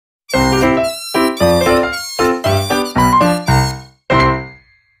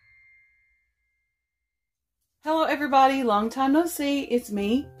everybody, long time no see. It's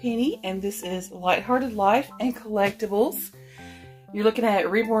me, Penny, and this is Lighthearted Life and Collectibles. You're looking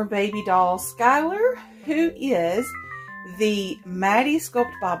at Reborn baby doll Skyler, who is the Maddie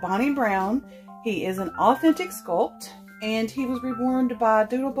sculpt by Bonnie Brown. He is an authentic sculpt, and he was reborn by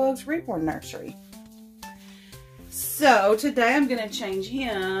Doodlebug's Reborn Nursery. So today I'm going to change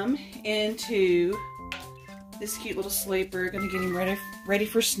him into this cute little sleeper. Going to get him ready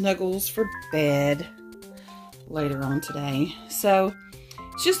for snuggles for bed later on today. So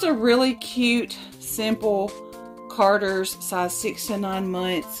it's just a really cute, simple Carter's, size 6 to 9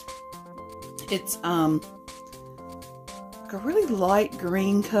 months. It's like a really light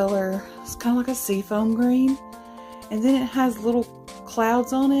green color. It's kind of like a seafoam green, and then it has little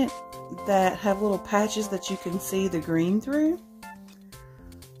clouds on it that have little patches that you can see the green through.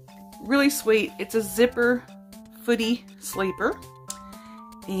 Really sweet. It's a zipper footy sleeper,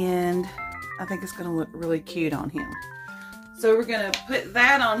 and I think it's going to look really cute on him. So we're going to put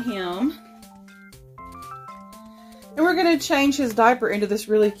that on him, and we're going to change his diaper into this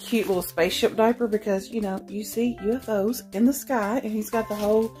really cute little spaceship diaper because, you know, you see UFOs in the sky, and he's got the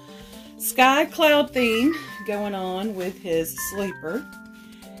whole sky cloud theme going on with his sleeper.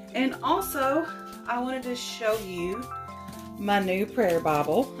 And also, I wanted to show you my new prayer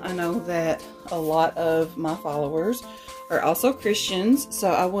Bible. I know that a lot of my followers are also Christians, so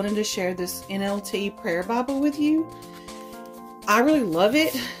I wanted to share this NLT prayer Bible with you. I really love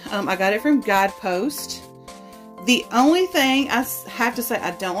it. I got it from Guidepost. The only thing I have to say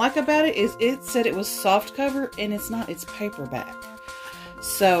I don't like about it is it said it was soft cover, and it's not. It's paperback.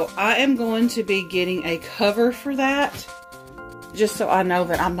 So I am going to be getting a cover for that, just so I know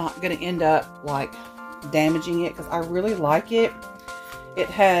that I'm not going to end up like damaging it, because I really like it. It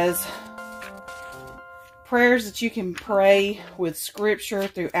has prayers that you can pray with scripture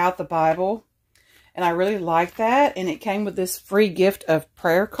throughout the Bible, and I really like that. And it came with this free gift of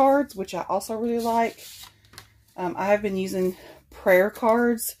prayer cards, which I also really like. I have been using prayer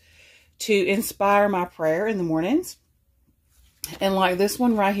cards to inspire my prayer in the mornings, and like this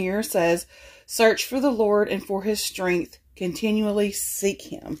one right here says, search for the Lord and for his strength, continually seek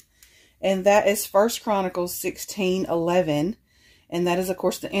him. And that is 1 Chronicles 16:11. And that is, of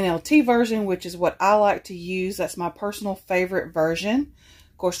course, the NLT version, which is what I like to use. That's my personal favorite version.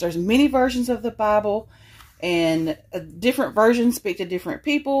 Of course, there's many versions of the Bible, and different versions speak to different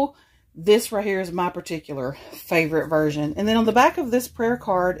people. This right here is my particular favorite version. And then on the back of this prayer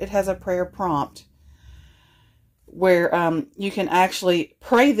card, it has a prayer prompt where you can actually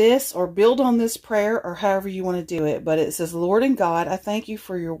pray this or build on this prayer, or however you want to do it. But it says, Lord and God, I thank you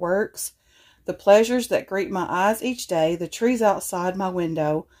for your works, the pleasures that greet my eyes each day, the trees outside my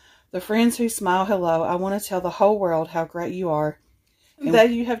window, the friends who smile hello. I want to tell the whole world how great you are, and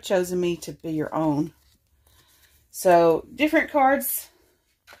that you have chosen me to be your own. So different cards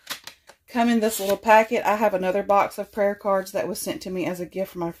come in this little packet. I have another box of prayer cards that was sent to me as a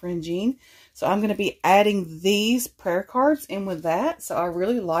gift from my friend Jean. So I'm going to be adding these prayer cards in with that. So I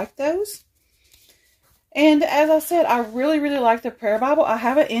really like those. And as I said, I really, really like the prayer Bible. I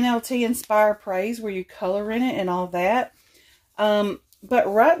have an NLT Inspire Praise where you color in it and all that. But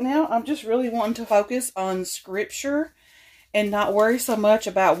right now, I'm just really wanting to focus on scripture and not worry so much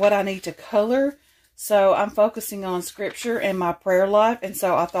about what I need to color. So I'm focusing on scripture and my prayer life. And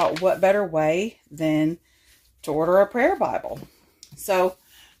so I thought, what better way than to order a prayer Bible? So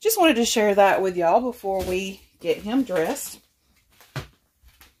just wanted to share that with y'all before we get him dressed.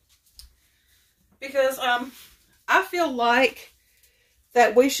 Because I feel like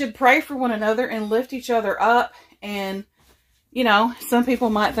that we should pray for one another and lift each other up. And, you know, some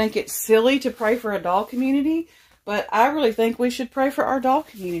people might think it's silly to pray for a doll community, but I really think we should pray for our doll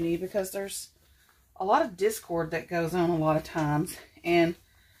community, because there's a lot of discord that goes on a lot of times. And,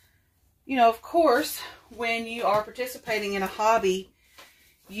 you know, of course, when you are participating in a hobby,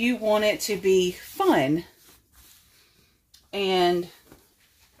 you want it to be fun and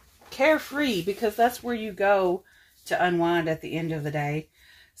carefree, because that's where you go to unwind at the end of the day.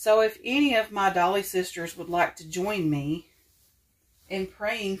 So if any of my Dolly sisters would like to join me in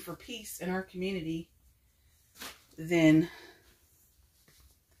praying for peace in our community, then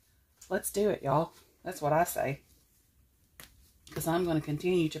let's do it, y'all. That's what I say. Because I'm going to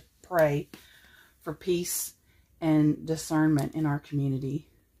continue to pray for peace and discernment in our community.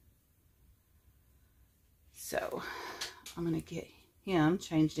 So I'm going to get him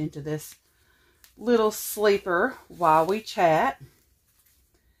changed into this little sleeper while we chat.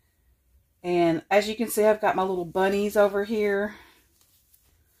 And as you can see, I've got my little bunnies over here.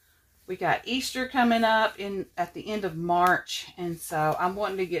 We got Easter coming up at the end of March, and so I'm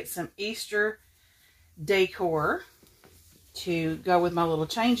wanting to get some Easter decor. to go with my little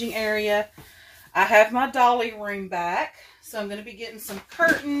changing area. I have my dolly room back, so I'm going to be getting some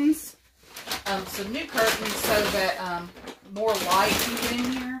curtains, some new curtains so that more light can get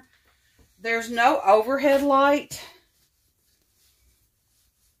in here. There's no overhead light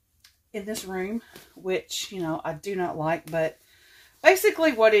in this room, which, you know, I do not like, but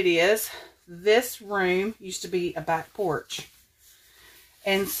basically what it is, this room used to be a back porch.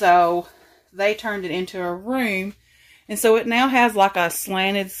 And so they turned it into a room. And so it now has like a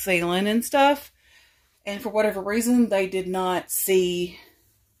slanted ceiling and stuff. And for whatever reason, they did not see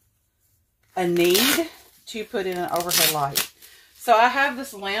a need to put in an overhead light. So I have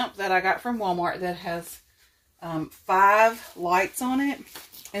this lamp that I got from Walmart that has 5 lights on it.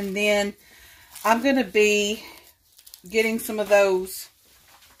 And then I'm going to be getting some of those.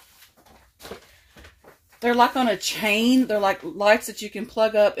 They're like on a chain. They're like lights that you can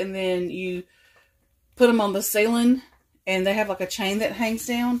plug up and then you put them on the ceiling. And they have like a chain that hangs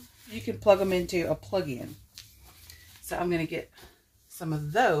down. You can plug them into a plug-in. So I'm going to get some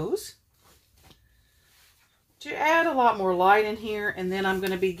of those to add a lot more light in here. And then I'm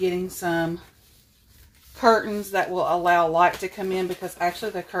going to be getting some curtains that will allow light to come in, because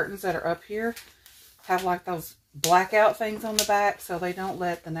actually the curtains that are up here have like those blackout things on the back, so they don't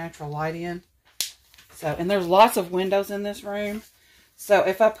let the natural light in. So, and there's lots of windows in this room. So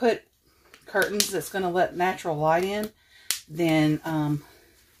if I put curtains that's going to let natural light in, then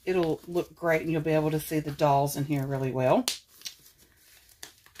it'll look great and you'll be able to see the dolls in here really well.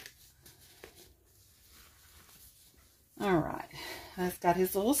 Alright, I've got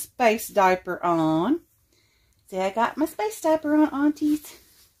his little space diaper on. See, I got my space diaper on, aunties.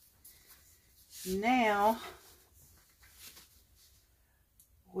 Now,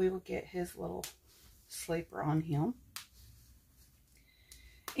 we will get his little sleeper on him.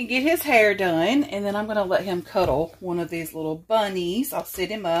 And get his hair done. And then I'm going to let him cuddle one of these little bunnies. I'll sit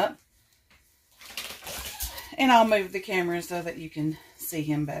him up. And I'll move the camera so that you can see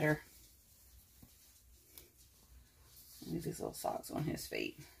him better. Leave these little socks on his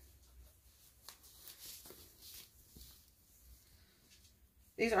feet.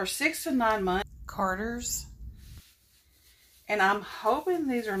 These are 6 to 9 month Carters. And I'm hoping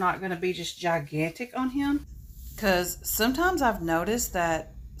these are not going to be just gigantic on him. Because sometimes I've noticed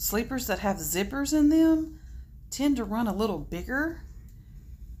that sleepers that have zippers in them tend to run a little bigger.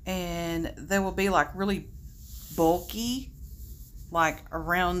 And they will be like really bulky, like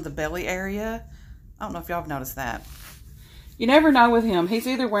around the belly area. I don't know if y'all have noticed that. You never know with him. He's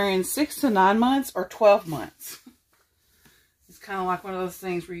either wearing 6 to 9 months or 12 months. It's kind of like one of those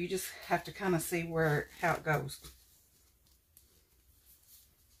things where you just have to kind of see how it goes.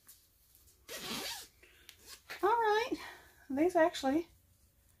 Alright. These actually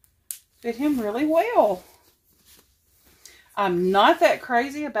fit him really well. I'm not that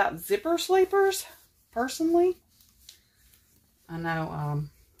crazy about zipper sleepers, personally. I know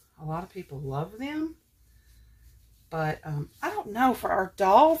a lot of people love them. But I don't know. For our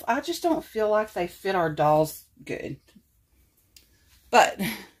dolls, I just don't feel like they fit our dolls good. But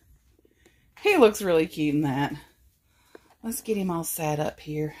he looks really cute in that. Let's get him all sat up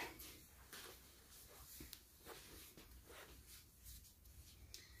here.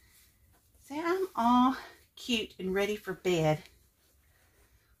 See, I'm all cute and ready for bed.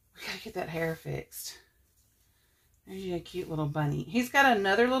 We gotta get that hair fixed. There's a cute little bunny. He's got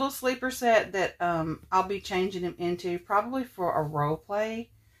another little sleeper set that I'll be changing him into, probably for a role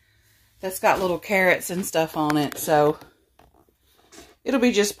play. That's got little carrots and stuff on it, so it'll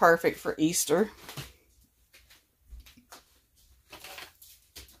be just perfect for Easter.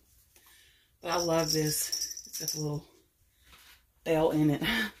 But I love this. It's got a little bell in it.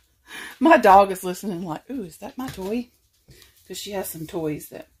 My dog is listening like, ooh, is that my toy? Because she has some toys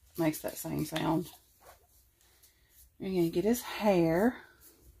that makes that same sound. We're going to get his hair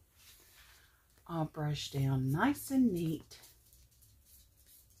all brushed down nice and neat.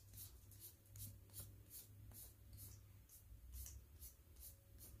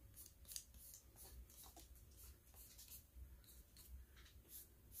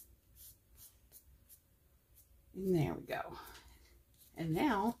 And there we go. And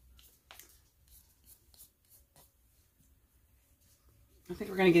now, I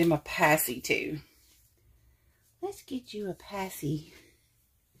think we're going to get him a passy too. Let's get you a passy,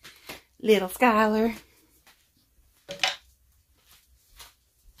 little Skyler.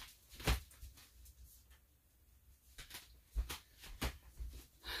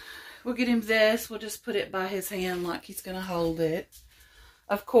 We'll get him this. We'll just put it by his hand like he's going to hold it.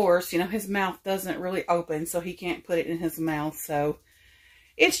 Of course, you know, his mouth doesn't really open, so he can't put it in his mouth. So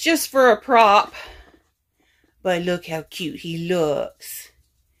it's just for a prop. But look how cute he looks.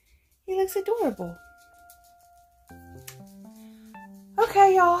 He looks adorable.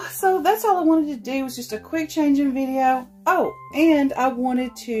 Okay, y'all. So that's all I wanted to do was just a quick change in video. Oh, and I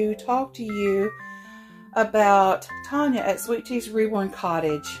wanted to talk to you about Tanya at Sweet Tea's Reborn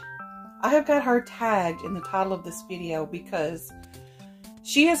Cottage. I have got her tagged in the title of this video because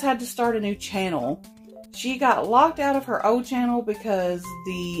she has had to start a new channel. She got locked out of her old channel because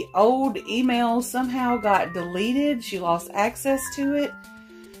the old email somehow got deleted. She lost access to it.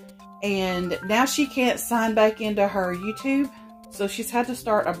 And now she can't sign back into her YouTube. So she's had to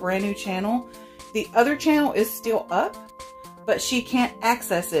start a brand new channel. The other channel is still up, but she can't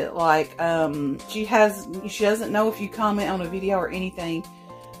access it. Like, she doesn't know if you comment on a video or anything.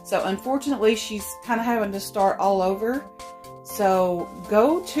 So unfortunately, she's kind of having to start all over. So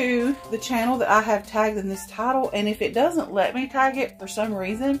go to the channel that I have tagged in this title, and if it doesn't let me tag it for some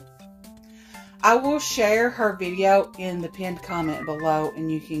reason, I will share her video in the pinned comment below, and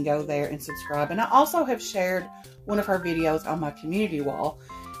you can go there and subscribe. And I also have shared one of her videos on my community wall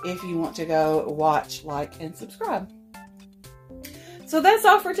if you want to go watch, like, and subscribe. So that's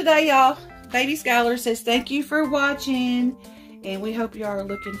all for today, y'all. Baby Skyler says thank you for watching, and we hope you are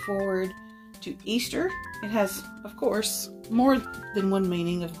looking forward to Easter. It has, of course, more than one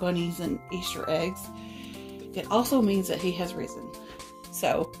meaning of bunnies and Easter eggs. It also means that he has risen.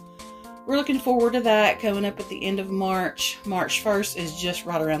 So we're looking forward to that coming up at the end of March. March 1st is just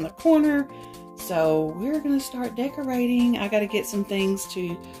right around the corner. So we're going to start decorating. I got to get some things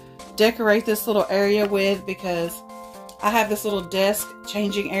to decorate this little area with, because I have this little desk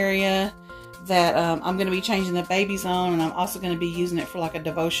changing area that I'm going to be changing the babies on, and I'm also going to be using it for like a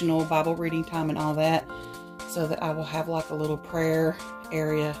devotional Bible reading time and all that, so that I will have like a little prayer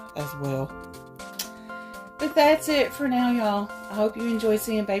area as well. But that's it for now, y'all. I hope you enjoy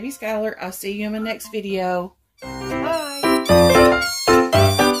seeing baby Skyler. I'll see you in my next video.